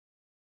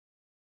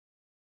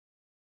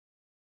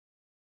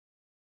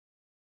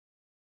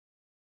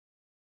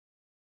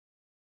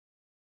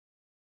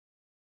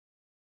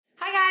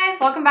Hi guys,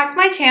 welcome back to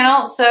my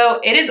channel.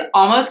 So it is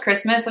almost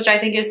Christmas, which I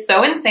think is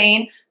so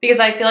insane because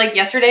I feel like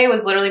yesterday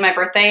was literally my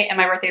birthday and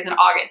my birthday is in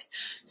August.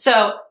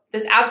 So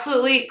it's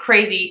absolutely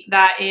crazy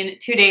that in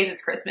 2 days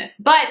it's Christmas,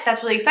 but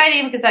that's really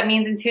exciting because that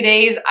means in 2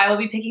 days I will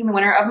be picking the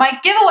winner of my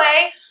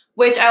giveaway,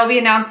 which I will be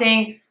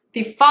announcing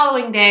the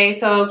following day.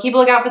 So keep a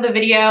lookout for the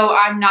video.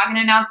 I'm not going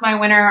to announce my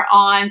winner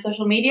on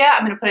social media.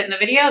 I'm going to put it in the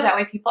video. That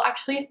way people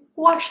actually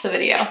watch the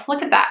video.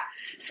 Look at that.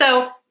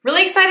 So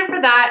really excited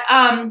for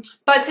that.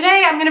 But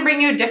today I'm going to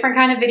bring you a different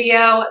kind of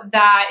video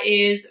that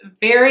is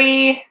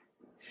very,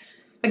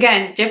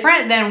 again,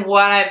 different than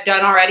what I've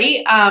done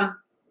already. I've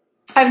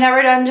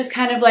never done just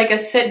kind of like a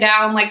sit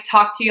down, like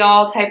talk to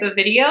y'all type of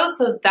video.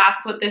 So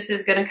that's what this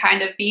is going to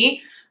kind of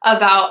be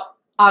about,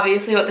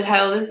 obviously what the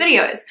title of this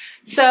video is.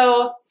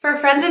 So for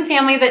friends and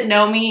family that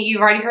know me, you've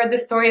already heard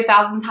this story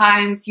 1,000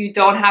 times. You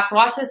don't have to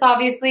watch this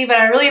obviously, but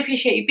I really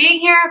appreciate you being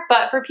here.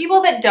 But for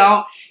people that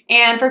don't,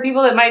 and for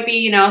people that might be,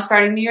 you know,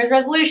 starting New Year's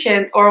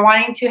resolutions or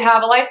wanting to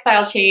have a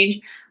lifestyle change,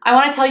 I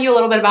want to tell you a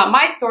little bit about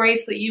my story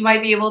so that you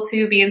might be able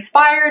to be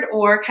inspired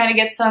or kind of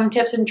get some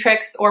tips and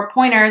tricks or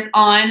pointers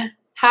on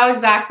how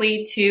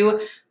exactly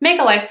to make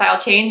a lifestyle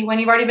change when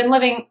you've already been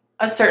living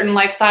a certain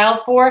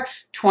lifestyle for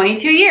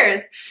 22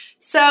 years.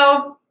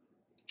 So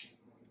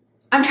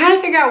I'm trying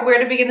to figure out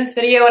where to begin this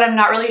video and I'm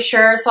not really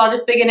sure, so I'll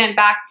just begin it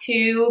back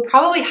to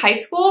probably high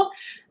school.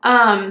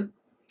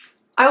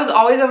 I was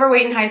always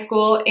overweight in high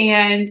school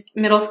and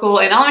middle school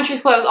and elementary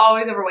school. I was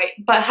always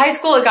overweight, but high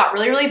school it got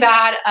really, really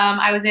bad.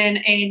 I was in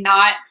a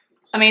not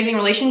amazing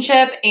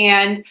relationship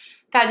and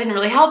that didn't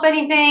really help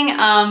anything,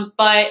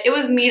 but it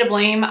was me to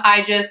blame.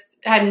 I just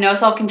had no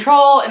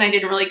self-control and I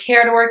didn't really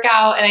care to work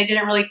out and I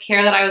didn't really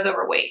care that I was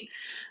overweight.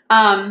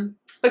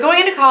 But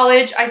going into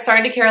college, I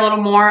started to care a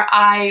little more.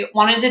 I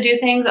wanted to do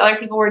things that other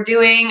people were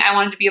doing. I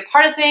wanted to be a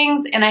part of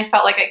things and I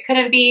felt like I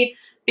couldn't be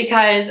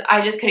because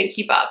I just couldn't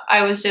keep up.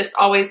 I was just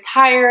always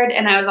tired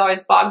and I was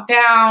always bogged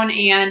down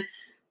and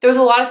there was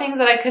a lot of things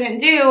that I couldn't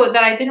do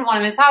that I didn't want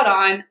to miss out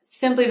on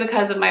simply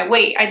because of my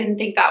weight. I didn't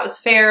think that was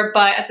fair,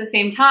 but at the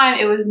same time,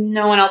 it was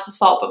no one else's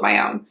fault but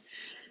my own.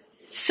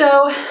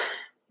 So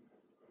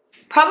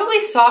probably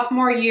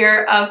sophomore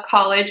year of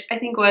college, I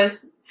think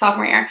was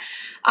sophomore year,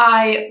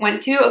 I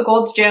went to a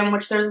Gold's Gym,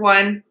 which there's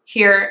one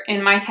here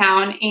in my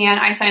town,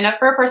 and I signed up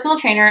for a personal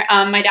trainer.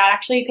 My dad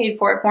actually paid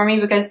for it for me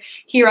because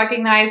he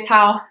recognized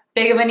how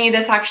big of a need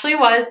this actually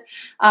was.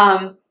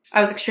 I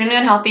was extremely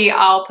unhealthy.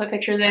 I'll put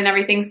pictures in and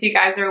everything so you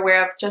guys are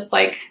aware of just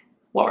like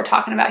what we're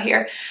talking about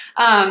here.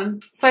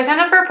 So I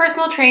signed up for a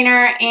personal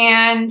trainer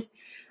and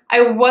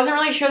I wasn't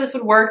really sure this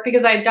would work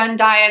because I'd done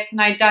diets and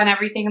I'd done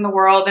everything in the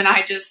world and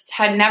I just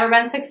had never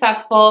been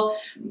successful.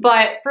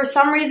 But for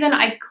some reason,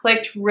 I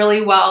clicked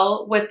really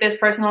well with this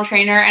personal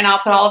trainer and I'll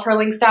put all of her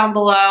links down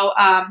below.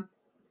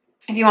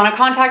 If you want to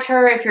contact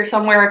her, if you're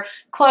somewhere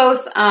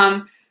close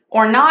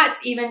or not,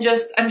 even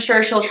just, I'm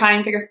sure she'll try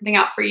and figure something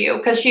out for you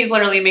because she's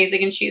literally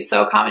amazing and she's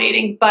so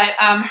accommodating. But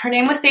her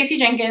name was Stacy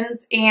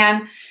Jenkins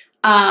and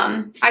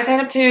I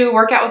signed up to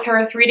work out with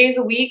her 3 days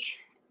a week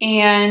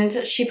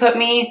and she put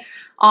me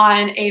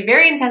on a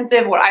very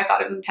intensive, what I thought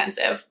it was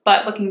intensive,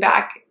 but looking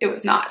back, it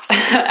was not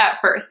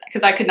at first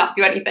because I could not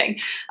do anything.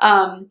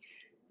 A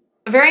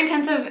very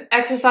intensive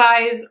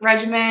exercise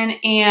regimen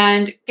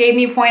and gave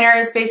me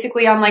pointers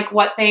basically on like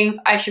what things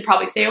I should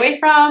probably stay away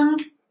from,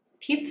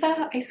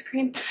 pizza, ice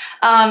cream,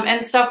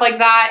 and stuff like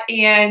that,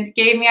 and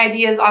gave me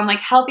ideas on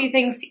like healthy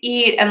things to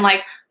eat and like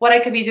what I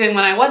could be doing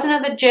when I wasn't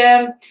at the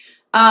gym.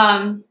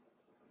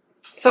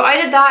 So I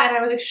did that and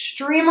I was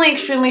extremely,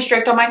 extremely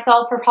strict on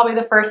myself for probably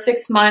the first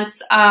 6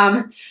 months.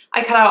 I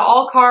cut out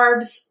all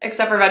carbs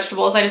except for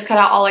vegetables. I just cut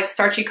out all like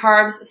starchy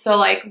carbs. So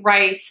like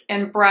rice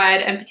and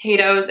bread and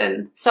potatoes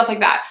and stuff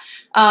like that.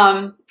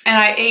 And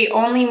I ate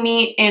only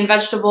meat and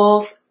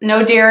vegetables,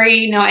 no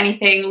dairy, no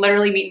anything,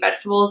 literally meat and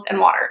vegetables and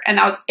water. And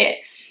that was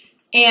it.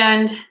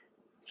 And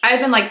I had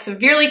been like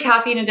severely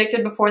caffeine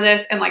addicted before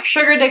this and like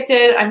sugar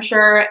addicted, I'm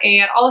sure,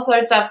 and all this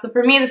other stuff. So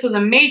for me, this was a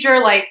major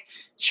like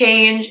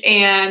change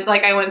and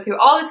like I went through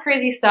all this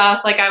crazy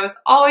stuff. Like I was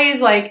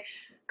always like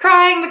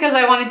crying because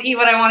I wanted to eat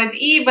what I wanted to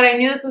eat, but I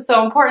knew this was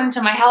so important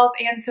to my health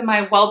and to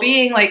my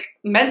well-being, like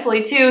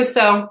mentally too.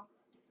 So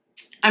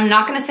I'm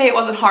not going to say it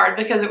wasn't hard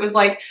because it was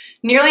like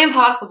nearly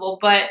impossible,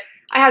 but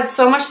I had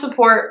so much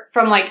support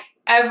from like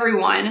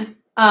everyone,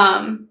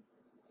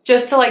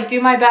 just to like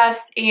do my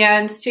best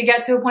and to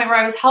get to a point where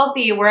I was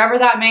healthy, wherever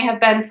that may have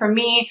been for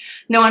me.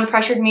 No one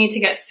pressured me to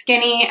get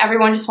skinny.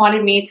 Everyone just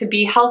wanted me to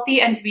be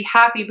healthy and to be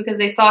happy because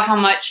they saw how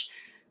much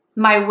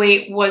my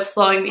weight was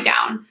slowing me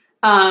down.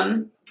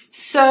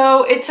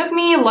 So it took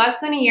me less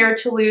than a year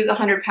to lose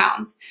 100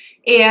 pounds.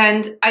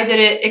 And I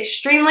did it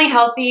extremely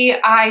healthy.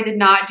 I did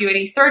not do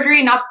any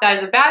surgery. Not that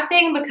is a bad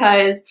thing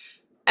because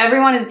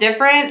everyone is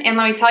different, and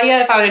let me tell you,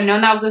 if I would have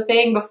known that was a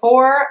thing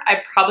before,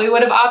 I probably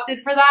would have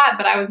opted for that,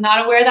 but I was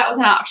not aware that was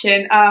an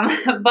option.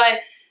 But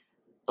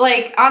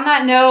like on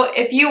that note,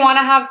 if you want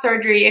to have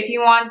surgery, if you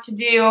want to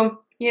do,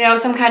 you know,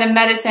 some kind of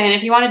medicine,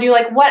 if you want to do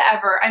like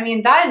whatever, I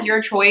mean, that is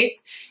your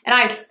choice, and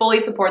I fully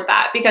support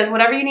that because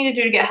whatever you need to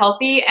do to get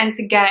healthy and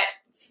to get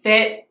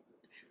fit,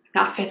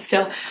 not fit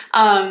still,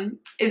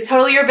 is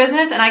totally your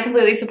business, and I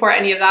completely support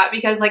any of that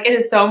because like it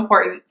is so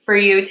important for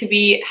you to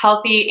be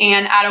healthy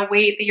and at a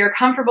weight that you're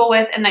comfortable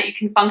with and that you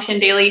can function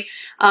daily,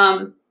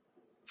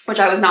 which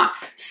I was not.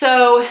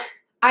 So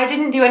I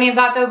didn't do any of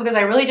that though because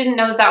I really didn't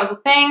know that that was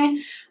a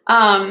thing.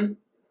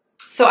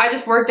 So I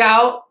just worked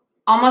out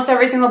almost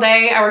every single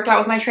day. I worked out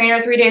with my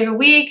trainer 3 days a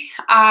week.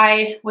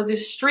 I was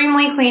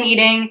extremely clean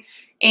eating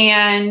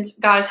and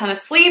got a ton of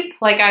sleep.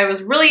 Like I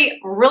was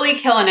really, really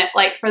killing it.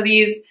 Like for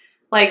these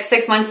like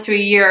 6 months to a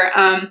year,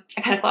 I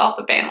kind of fell off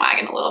the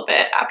bandwagon a little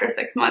bit after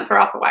 6 months, or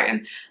off the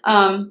wagon.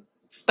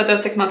 But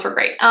those 6 months were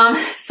great.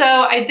 So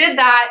I did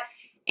that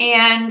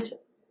and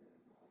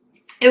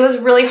it was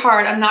really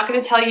hard. I'm not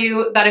going to tell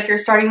you that if you're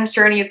starting this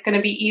journey, it's going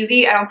to be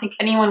easy. I don't think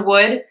anyone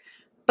would,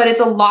 but it's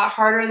a lot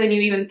harder than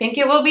you even think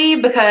it will be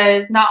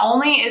because not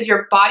only is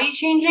your body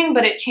changing,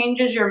 but it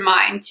changes your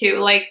mind too.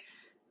 Like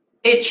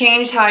it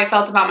changed how I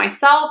felt about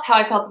myself, how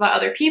I felt about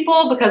other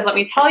people, because let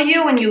me tell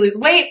you, when you lose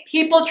weight,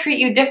 people treat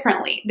you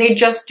differently. They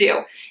just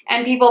do.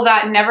 And people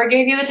that never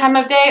gave you the time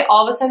of day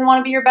all of a sudden want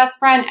to be your best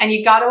friend, and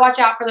you got to watch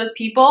out for those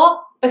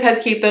people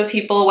because keep those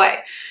people away.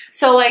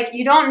 So like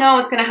you don't know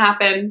what's going to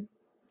happen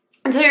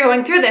until you're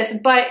going through this,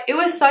 but it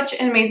was such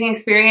an amazing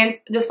experience,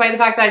 despite the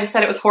fact that I just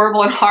said it was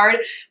horrible and hard,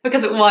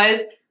 because it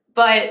was.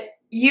 But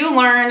you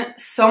learn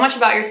so much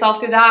about yourself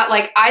through that.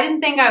 Like I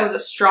didn't think I was a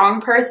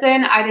strong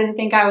person. I didn't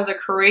think I was a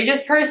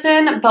courageous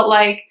person, but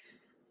like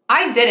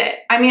I did it.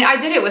 I mean,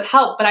 I did it with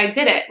help, but I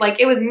did it.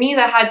 Like it was me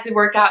that had to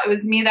work out. It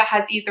was me that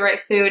had to eat the right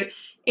food,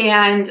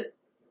 and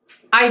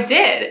I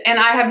did. And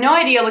I have no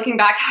idea looking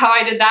back how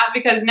I did that,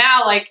 because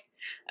now like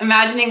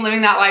imagining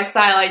living that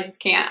lifestyle, I just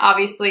can't.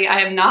 Obviously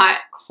I am not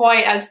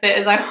quite as fit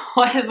as I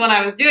was when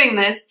I was doing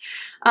this.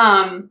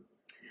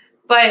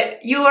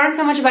 But you learn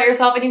so much about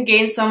yourself and you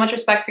gain so much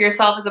respect for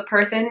yourself as a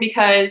person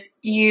because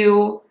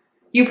you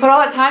put all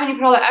that time and you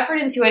put all that effort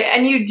into it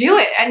and you do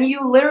it and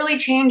you literally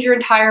change your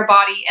entire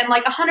body. And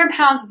like 100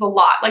 pounds is a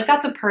lot. Like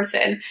that's a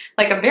person,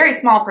 like a very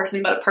small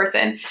person, but a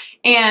person.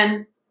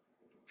 And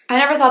I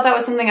never thought that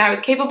was something I was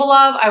capable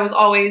of. I was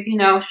always, you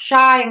know,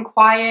 shy and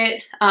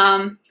quiet,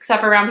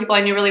 except for around people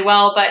I knew really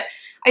well. But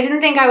I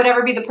didn't think I would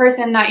ever be the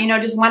person that, you know,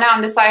 just went out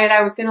and decided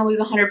I was going to lose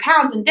 100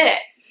 pounds and did it.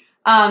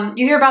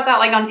 You hear about that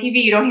like on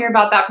TV, you don't hear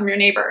about that from your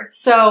neighbor.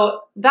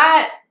 So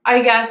that,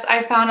 I guess,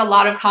 I found a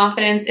lot of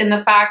confidence in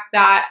the fact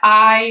that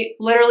I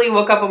literally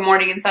woke up one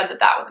morning and said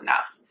that that was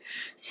enough.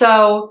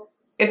 So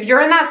if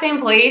you're in that same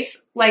place,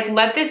 like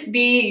let this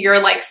be your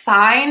like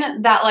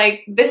sign that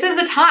like this is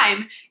the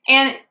time.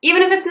 And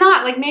even if it's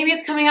not, like maybe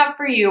it's coming up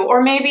for you,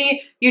 or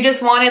maybe you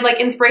just wanted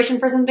like inspiration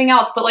for something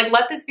else, but like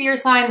let this be your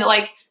sign that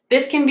like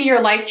this can be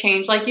your life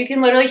change. Like you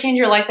can literally change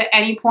your life at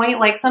any point.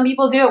 Like some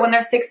people do it when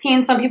they're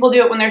 16, some people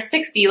do it when they're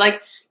 60.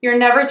 Like you're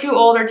never too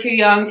old or too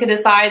young to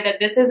decide that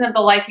this isn't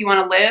the life you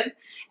want to live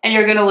and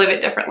you're going to live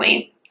it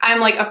differently. I'm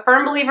like a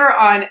firm believer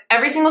on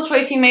every single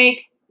choice you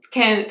make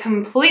can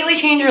completely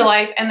change your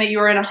life and that you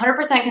are in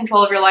 100%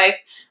 control of your life.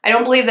 I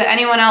don't believe that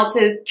anyone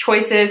else's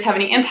choices have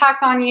any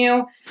impact on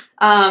you.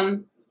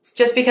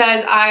 Just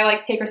because I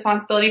like to take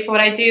responsibility for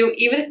what I do,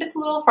 even if it's a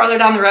little farther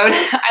down the road.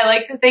 I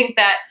like to think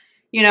that,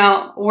 you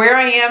know, where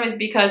I am is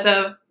because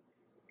of,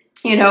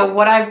 you know,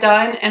 what I've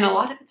done, and a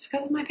lot of it's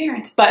because of my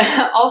parents, but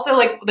also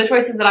like the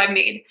choices that I've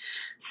made.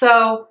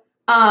 So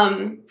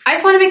I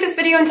just want to make this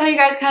video and tell you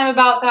guys kind of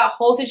about that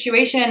whole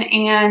situation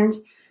and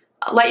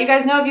let you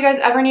guys know if you guys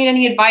ever need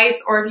any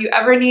advice or if you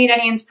ever need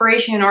any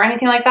inspiration or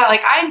anything like that.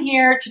 Like I'm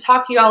here to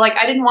talk to y'all. Like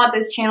I didn't want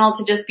this channel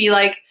to just be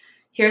like,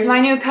 here's my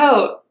new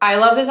coat, I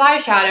love this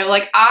eyeshadow.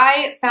 Like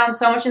I found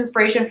so much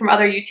inspiration from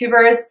other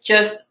YouTubers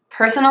just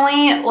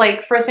personally,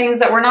 like for things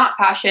that were not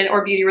fashion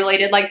or beauty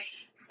related, like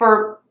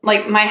for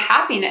like my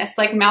happiness.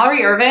 Like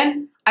Mallory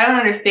Irvin, I don't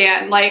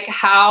understand like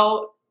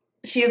how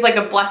she's like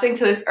a blessing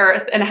to this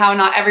earth and how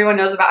not everyone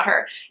knows about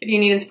her. If you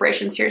need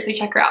inspiration, seriously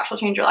check her out, she'll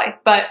change your life.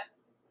 But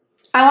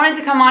I wanted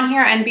to come on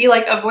here and be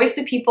like a voice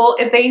to people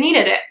if they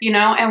needed it, you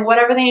know, and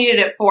whatever they needed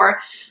it for.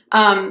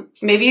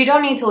 Maybe you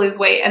don't need to lose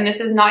weight and this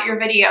is not your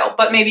video,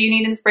 but maybe you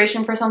need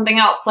inspiration for something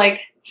else.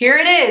 Like here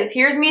it is,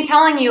 here's me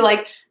telling you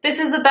like this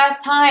is the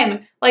best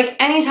time. Like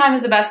any time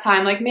is the best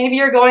time. Like maybe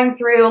you're going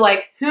through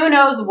like who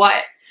knows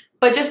what,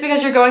 but just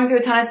because you're going through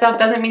a ton of stuff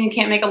doesn't mean you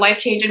can't make a life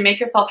change and make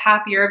yourself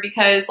happier.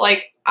 Because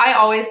like I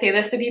always say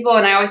this to people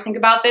and I always think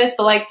about this,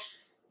 but like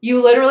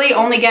you literally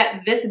only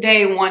get this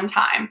day one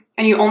time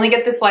and you only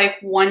get this life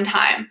one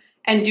time,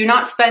 and do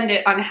not spend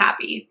it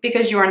unhappy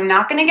because you are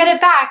not going to get it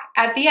back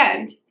at the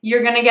end.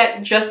 You're going to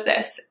get just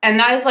this. And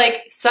that is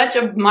like such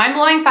a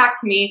mind-blowing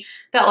fact to me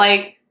that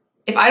like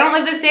if I don't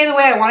live this day the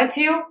way I wanted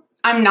to,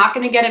 I'm not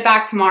going to get it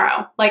back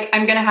tomorrow. Like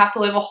I'm going to have to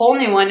live a whole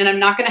new one and I'm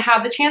not going to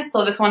have the chance to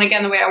live this one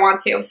again the way I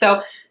want to.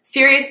 So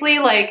seriously,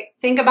 like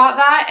think about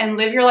that and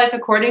live your life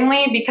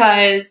accordingly,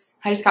 because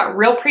I just got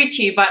real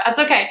preachy, but that's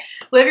okay.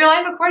 Live your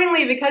life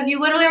accordingly because you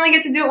literally only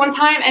get to do it one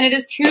time and it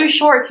is too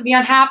short to be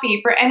unhappy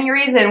for any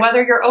reason,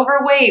 whether you're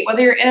overweight,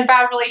 whether you're in a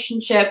bad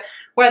relationship,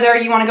 whether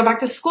you want to go back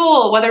to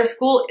school, whether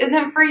school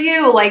isn't for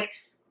you. Like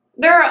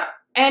there are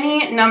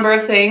any number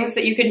of things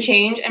that you can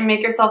change and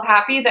make yourself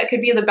happy that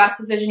could be the best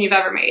decision you've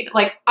ever made.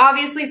 Like,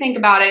 obviously think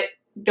about it.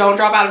 Don't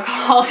drop out of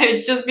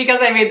college just because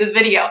I made this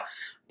video.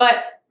 But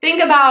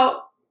think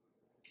about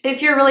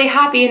if you're really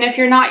happy, and if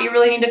you're not, you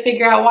really need to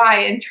figure out why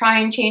and try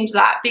and change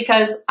that,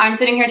 because I'm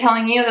sitting here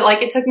telling you that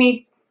like it took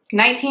me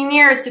 19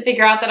 years to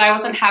figure out that I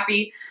wasn't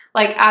happy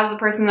like as the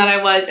person that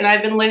I was, and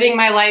I've been living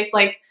my life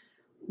like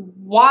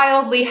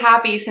wildly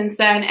happy since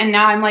then, and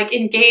now I'm like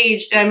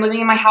engaged and I'm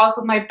living in my house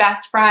with my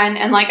best friend,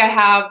 and like I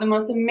have the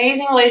most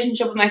amazing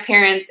relationship with my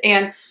parents,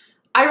 and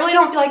I really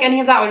don't feel like any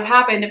of that would have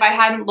happened if I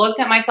hadn't looked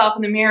at myself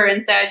in the mirror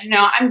and said, you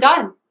know, I'm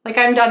done. Like,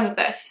 I'm done with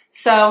this.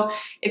 So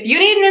if you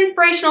need an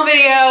inspirational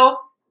video,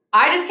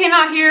 I just came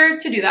out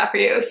here to do that for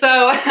you.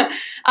 So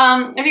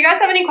if you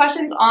guys have any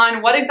questions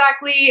on what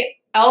exactly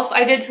else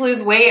I did to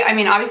lose weight, I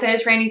mean, obviously I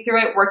just ran you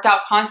through it, worked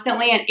out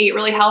constantly and ate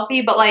really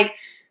healthy, but like,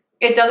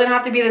 it doesn't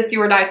have to be this do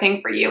or die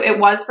thing for you. It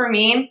was for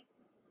me.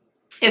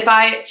 If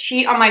I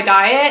cheat on my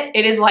diet,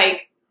 it is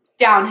like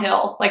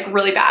downhill, like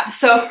really bad.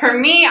 So for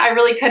me, I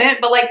really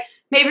couldn't, but like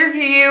maybe for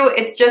you,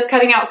 it's just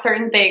cutting out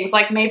certain things.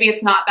 Like maybe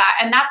it's not that,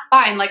 and that's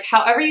fine. Like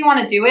however you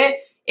want to do it,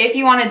 if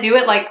you want to do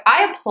it, like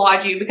I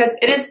applaud you, because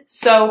it is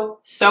so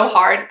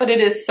hard, but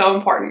it is so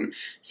important.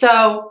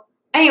 So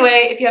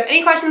anyway, if you have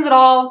any questions at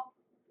all,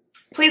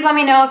 please let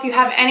me know. If you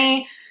have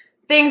any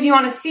things you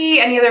want to see,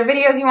 any other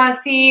videos you want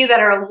to see that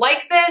are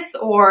like this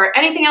or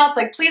anything else,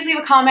 like please leave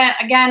a comment.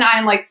 Again,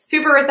 I'm like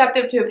super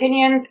receptive to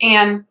opinions,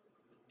 and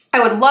I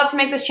would love to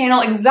make this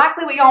channel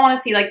exactly what y'all want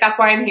to see. Like that's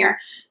why I'm here.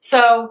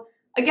 So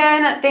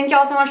again, thank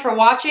y'all so much for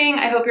watching.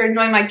 I hope you're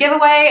enjoying my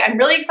giveaway. I'm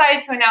really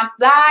excited to announce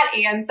that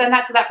and send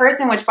that to that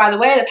person, which by the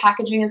way, the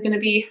packaging is going to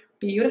be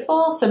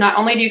beautiful. So not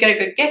only do you get a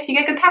good gift, you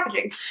get good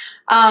packaging.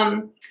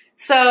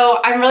 So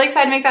I'm really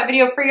excited to make that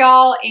video for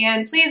y'all,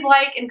 and please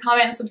like and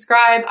comment and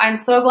subscribe. I'm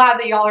so glad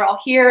that y'all are all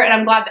here, and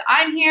I'm glad that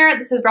I'm here.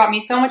 This has brought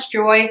me so much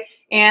joy,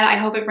 and I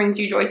hope it brings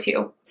you joy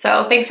too.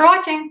 So thanks for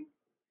watching.